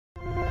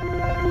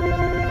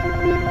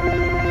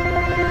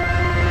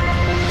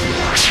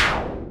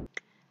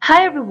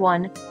Hi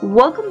everyone,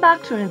 welcome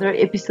back to another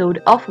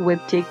episode of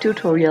Webtech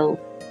Tutorial.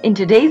 In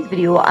today's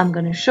video, I'm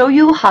going to show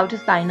you how to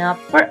sign up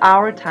for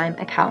Ourtime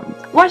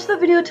account. Watch the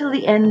video till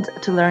the end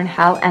to learn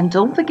how, and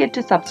don't forget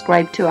to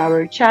subscribe to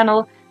our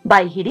channel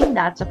by hitting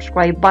that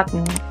subscribe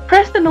button.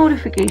 Press the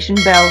notification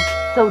bell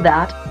so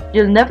that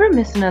you'll never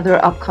miss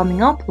another upcoming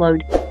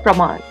upload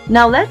from us.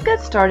 Now let's get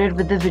started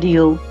with the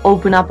video.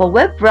 Open up a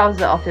web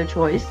browser of your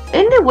choice.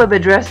 In the web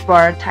address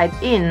bar, type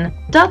in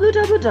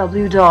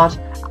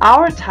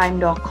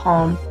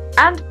www.ourtime.com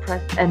and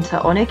press enter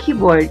on your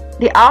keyboard.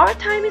 The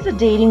Ourtime is a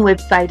dating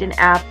website and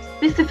app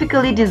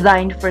specifically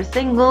designed for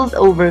singles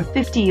over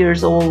 50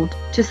 years old.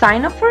 To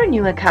sign up for a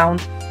new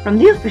account from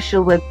the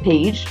official web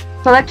page,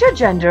 select your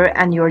gender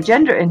and your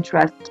gender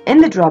interest in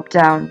the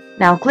drop-down.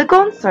 Now click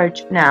on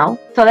Search Now.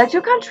 Select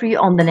your country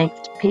on the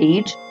next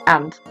page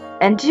and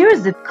enter your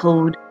zip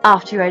code.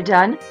 After you are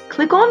done,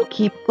 click on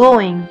Keep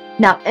Going.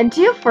 Now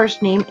enter your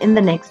first name in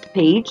the next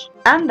page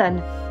and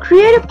then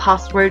create a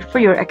password for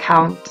your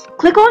account.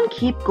 Click on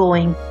Keep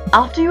Going.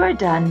 After you are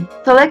done,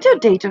 select your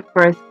date of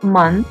birth,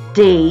 month,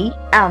 day,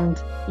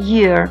 and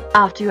year.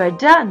 After you are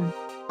done,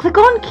 click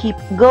on Keep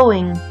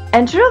Going.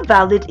 Enter a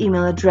valid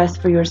email address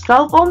for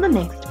yourself on the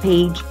next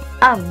page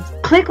and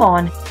click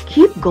on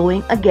Keep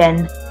Going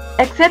again.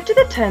 Accept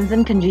the terms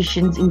and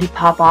conditions in the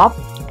pop-up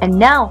and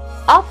now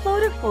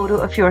upload a photo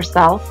of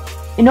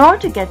yourself in order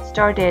to get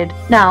started.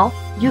 Now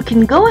you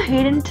can go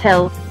ahead and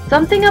tell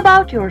something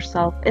about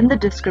yourself in the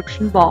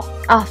description box.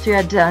 After you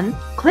are done,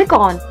 click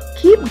on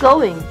Keep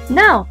Going.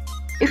 Now,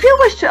 if you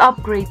wish to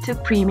upgrade to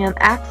premium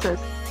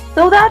access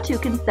so that you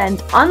can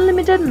send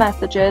unlimited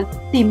messages,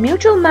 see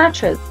mutual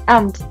matches,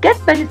 and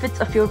get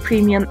benefits of your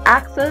premium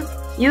access,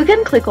 you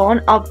can click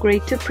on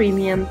Upgrade to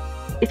Premium.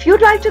 If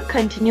you'd like to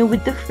continue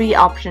with the free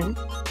option,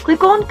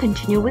 click on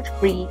Continue with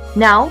Free.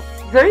 Now,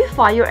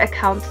 verify your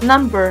account's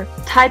number.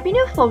 Type in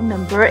your phone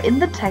number in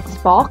the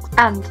text box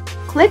and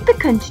click the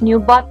Continue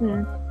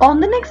button. On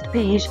the next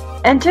page,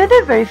 enter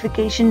the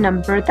verification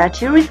number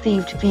that you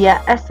received via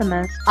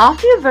SMS.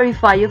 After you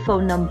verify your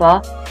phone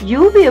number,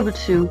 you'll be able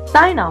to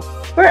sign up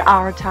for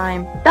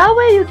Ourtime. That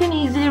way you can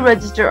easily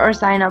register or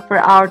sign up for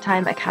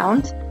Ourtime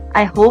account.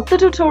 I hope the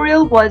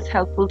tutorial was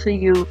helpful to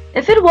you.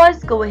 If it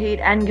was, go ahead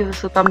and give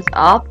us a thumbs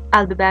up.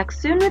 I'll be back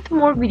soon with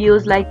more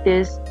videos like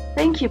this.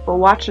 Thank you for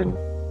watching.